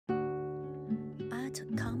Art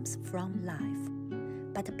comes from life,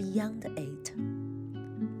 but beyond it.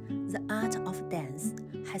 The art of dance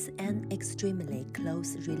has an extremely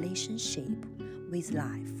close relationship with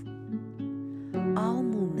life. All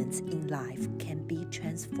movements in life can be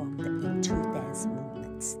transformed into dance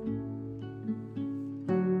movements.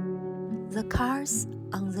 The cars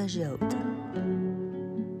on the road,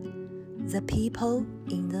 the people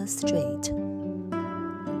in the street,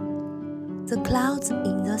 the clouds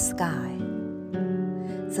in the sky,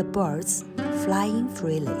 the birds flying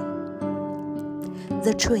freely,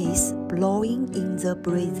 the trees blowing in the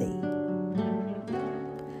breeze,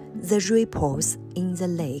 the ripples in the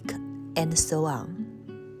lake, and so on.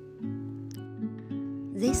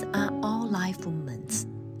 These are all life movements,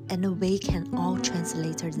 and we can all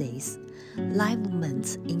translate these life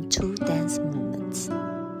movements into dance movements.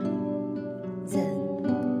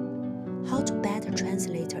 Then, how to better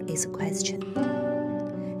translate is a question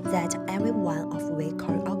that every one of we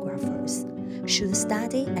choreographers should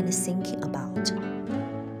study and thinking about.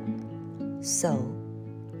 So,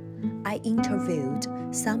 I interviewed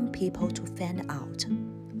some people to find out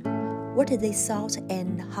what they thought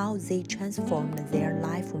and how they transformed their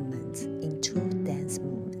life movements into dance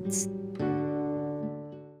movements.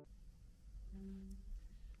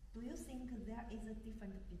 Do you think there is a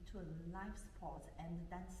difference between live sports and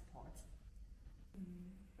dance sports?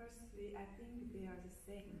 Firstly, I think they are the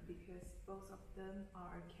same because both of them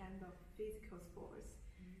are kind of physical sports,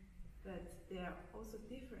 but they are also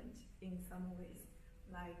different in some ways.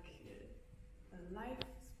 Like live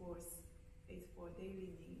sports is for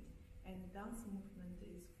daily need, and dance movement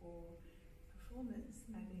is for performance,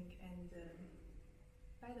 I think. And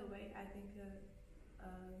by the way, I think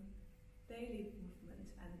daily movement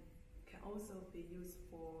and can also be used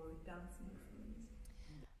for dance movement.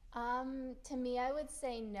 To me, I would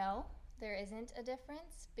say no, there isn't a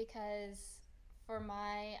difference, because for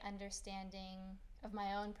my understanding of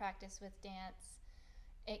my own practice with dance,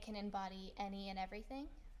 it can embody any and everything.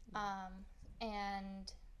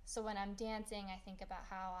 And so when I'm dancing, I think about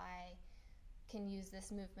how I can use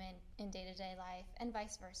this movement in day-to-day life, and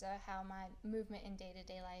vice versa, how my movement in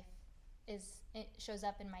day-to-day life it shows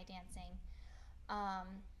up in my dancing.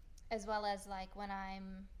 As well as like when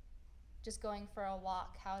I'm just going for a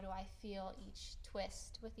walk, how do I feel each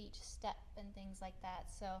twist with each step and things like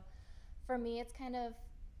that. So for me, it's kind of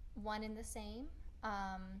one and the same.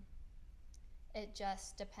 It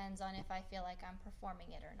just depends on if I feel like I'm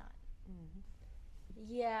performing it or not.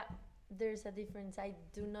 Yeah, there's a difference. I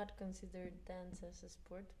do not consider dance as a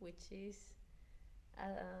sport, which is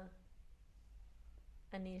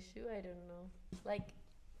an issue. I don't know. Like,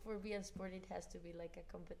 for being a sport, it has to be like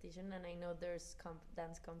a competition, and I know there's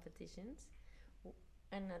dance competitions,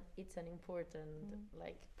 and it's an important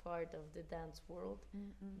like part of the dance world.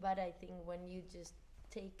 But I think when you just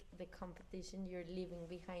take the competition, you're leaving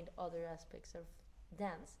behind other aspects of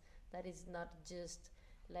dance. That is not just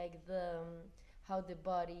like how the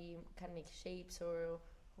body can make shapes or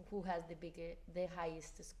who has the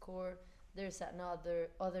highest score. There's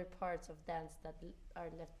other parts of dance that are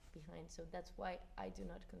left behind. So that's why I do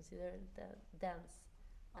not consider the dance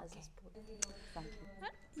as a sport. Thank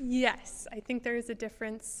you. Yes, I think there is a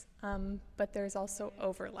difference, but there's also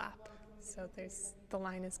overlap. So the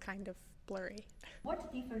line is kind of blurry.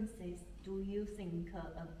 What differences do you think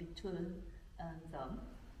between them?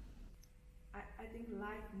 I think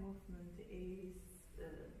live movement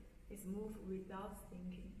is move without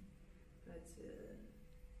thinking, but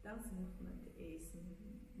dance movement is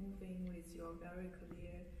moving with your very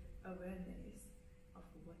clear awareness of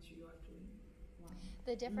what you are doing.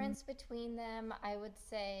 The difference between them, I would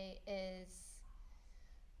say, is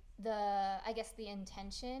the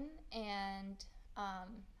intention and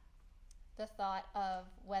the thought of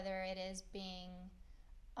whether it is being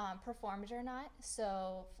performed or not.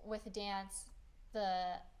 So with dance,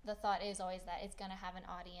 the thought is always that it's going to have an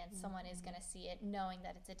audience, someone is going to see it, knowing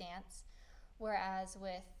that it's a dance. Whereas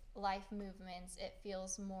with life movements, it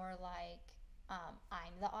feels more like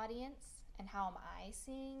I'm the audience, and how am I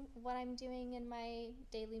seeing what I'm doing in my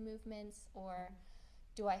daily movements, or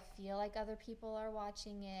do I feel like other people are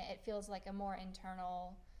watching it? It feels like a more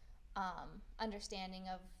internal understanding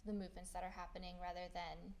of the movements that are happening, rather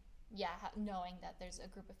than knowing that there's a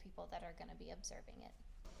group of people that are going to be observing it.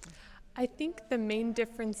 I think the main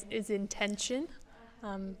difference is intention,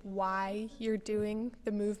 why you're doing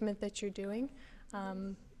the movement that you're doing.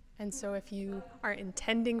 And so if you are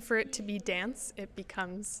intending for it to be dance, it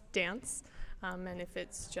becomes dance. And if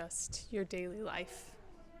it's just your daily life,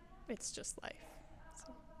 it's just life.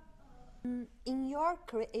 So. In your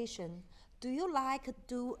creation, do you like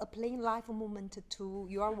do a plain life movement to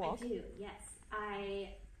your work? I do, yes.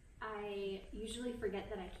 I usually forget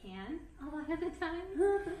that I can a lot of the time.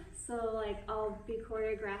 So like I'll be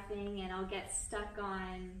choreographing and I'll get stuck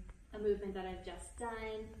on a movement that I've just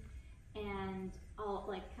done, and I'll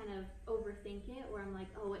like kind of overthink it where I'm like,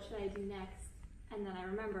 oh, what should I do next? And then I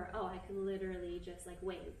remember, oh, I could literally just like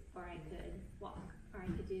wave, or I could walk, or I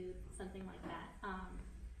could do something like that.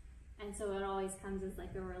 And so it always comes as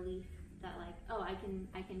like a relief that like, oh, I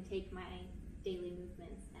can take my daily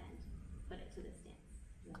movements and put it to this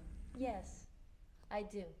dance. Yes, I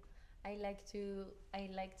do. I like to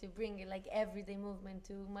bring like everyday movement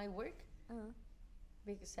to my work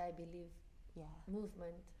because I believe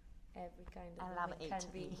movement, every kind of I love movement it. can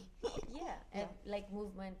be like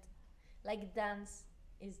movement, like dance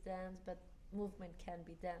is dance, but movement can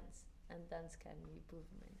be dance and dance can be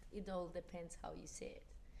movement. It all depends how you say it.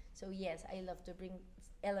 So yes, I love to bring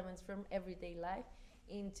elements from everyday life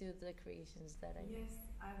into the creations that I make. Yes,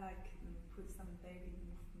 I like put some daily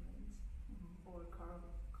movement or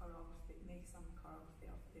choreography, make some choreography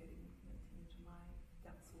of daily movement into my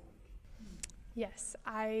dance work. Yes,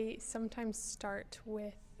 I sometimes start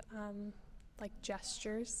with like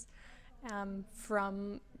gestures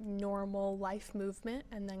from normal life movement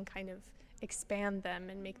and then kind of expand them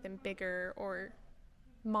and make them bigger or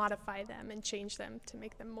modify them and change them to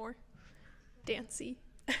make them more dancey.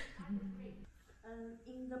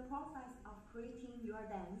 In the process of creating your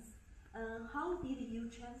dance, how did you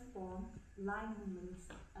transform line movements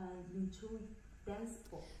into dance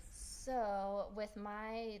forms? So with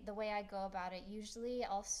the way I go about it, usually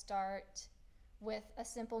I'll start with a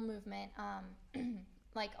simple movement.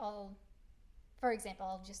 Like for example,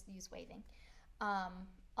 I'll just use waving.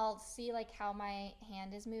 I'll see like how my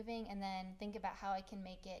hand is moving and then think about how I can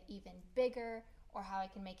make it even bigger or how I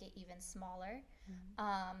can make it even smaller,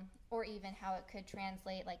 or even how it could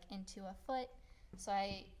translate like into a foot. So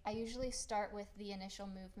I usually start with the initial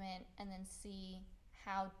movement and then see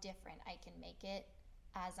how different I can make it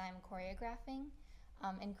as I'm choreographing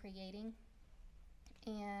and creating.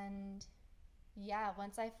 And yeah,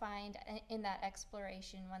 once I find in that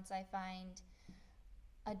exploration, once I find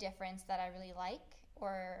a difference that I really like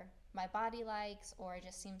or my body likes or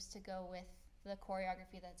just seems to go with the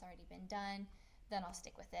choreography that's already been done, then I'll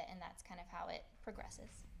stick with it, and that's kind of how it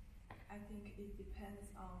progresses. I think it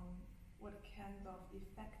depends on what kind of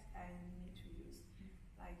effect I need to use.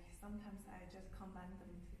 Like sometimes I just combine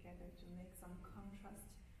them together to make some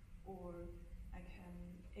contrast, or I can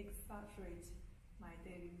exaggerate my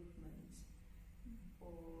daily movement,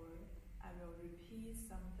 or I will repeat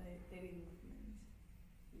some daily movement.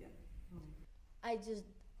 Yeah.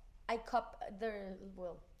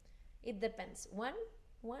 It depends. One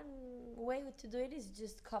way to do it is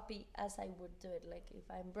just copy as I would do it. Like if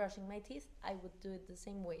I'm brushing my teeth, I would do it the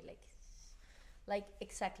same way, like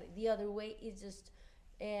exactly. The other way is just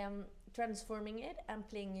transforming it and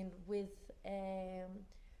playing it with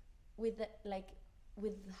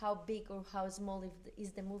with how big or how small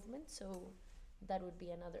is the movement. So that would be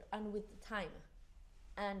another. And with the time,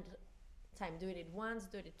 do it once,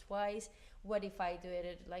 do it twice. What if I do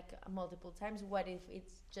it like multiple times? What if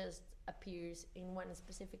it just appears in one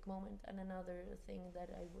specific moment? And another thing that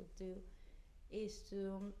I would do is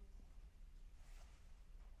to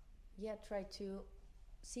try to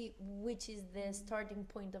see which is the starting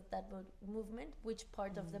point of that movement, which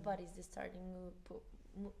part of the body is the starting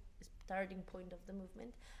point of the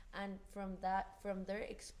movement, and from there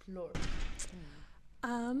explore.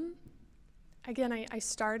 Again, I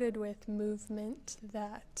started with movement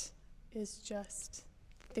that is just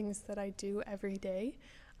things that I do every day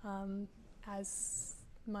as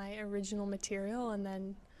my original material, and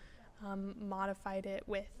then modified it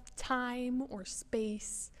with time or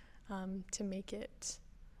space to make it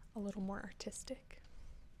a little more artistic.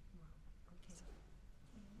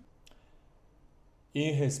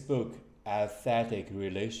 In his book, Aesthetic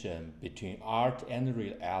Relation Between Art and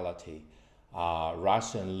Reality,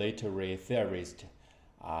 Russian literary theorist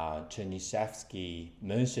Chernyshevsky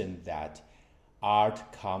mentioned that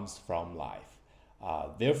art comes from life.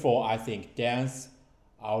 Therefore, I think dance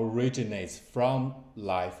originates from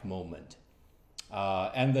life moment.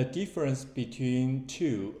 And the difference between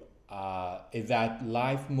two is that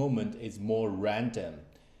life moment is more random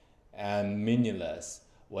and meaningless,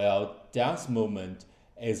 while dance movement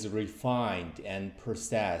is refined and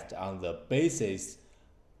processed on the basis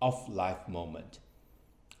of life moment,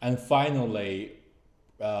 and finally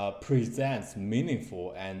presents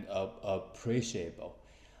meaningful and appreciable.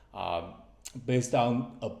 Based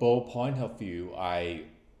on a bold point of view, I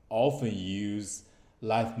often use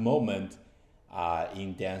life moment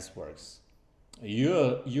in dance works.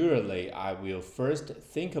 Usually, I will first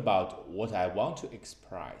think about what I want to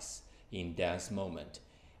express in dance moment.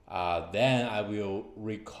 Then I will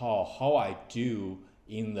recall how I do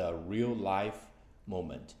in the real life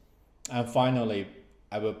moment. And finally,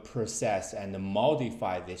 I will process and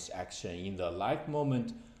modify this action in the live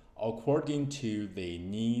moment according to the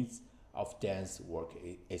needs of dance work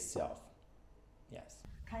itself. Yes.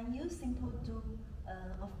 Can you simply do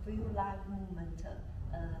a few live movement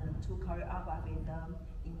to choreography them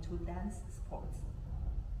into dance sports?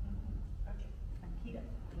 Okay. And here,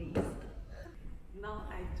 please. Now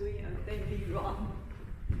I'm doing a baby run.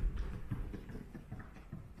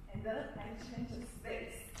 And then I change the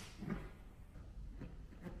space.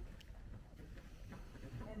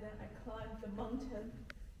 And then I climb the mountain.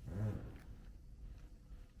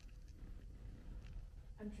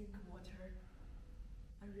 And drink water.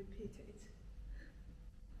 I repeat it.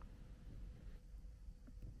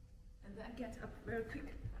 And then I get up very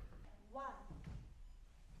quick. 1.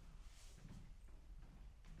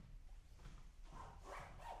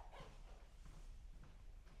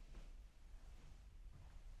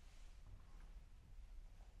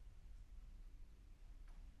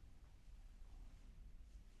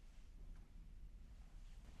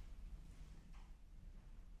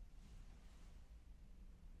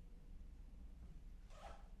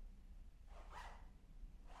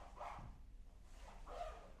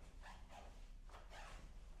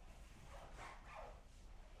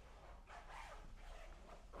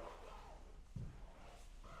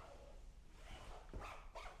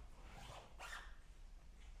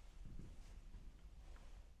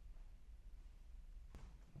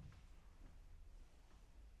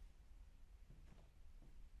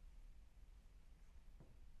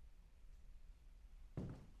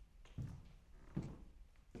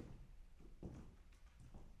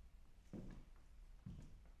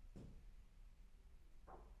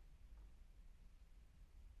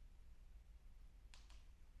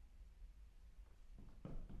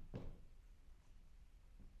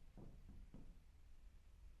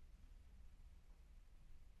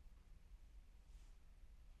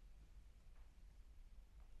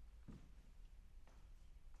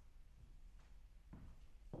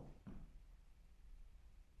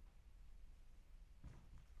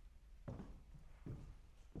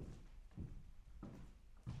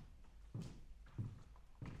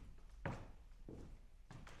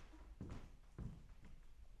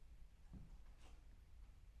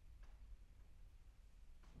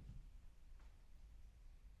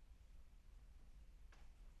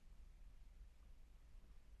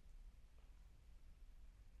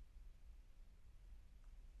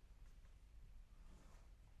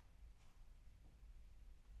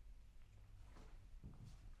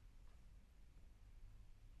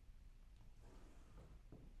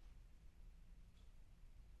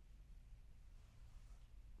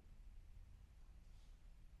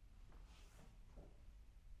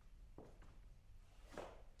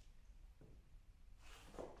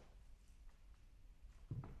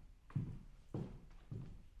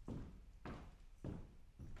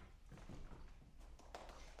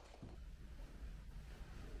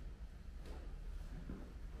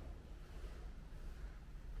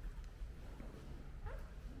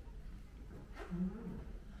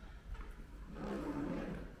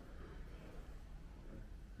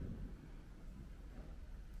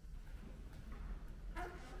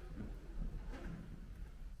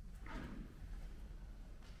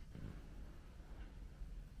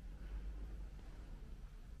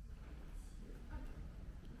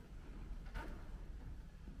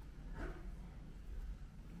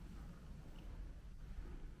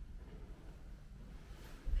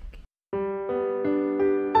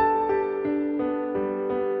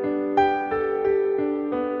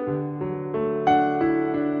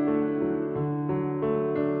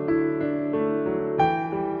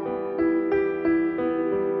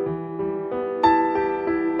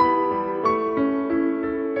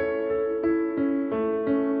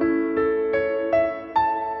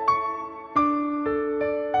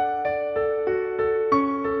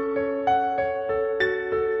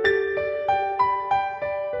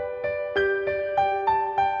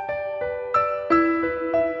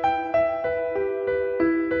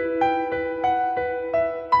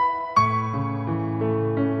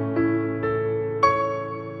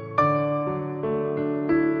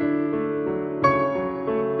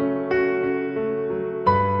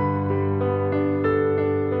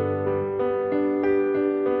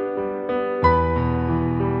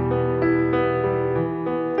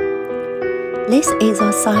 This is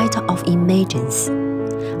a site of images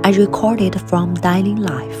I recorded from daily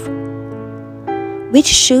life. which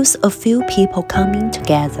shows a few people coming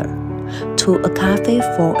together to a cafe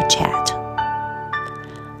for a chat.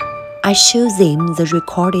 I show them the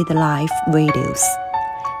recorded live videos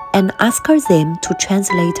and ask them to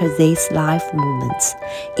translate these live movements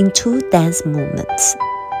into dance movements.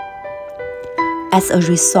 As a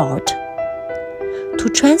result, to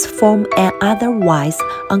transform an otherwise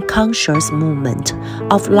unconscious movement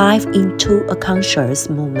of life into a conscious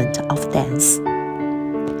movement of dance,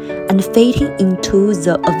 and fitting into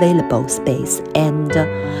the available space and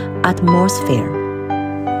atmosphere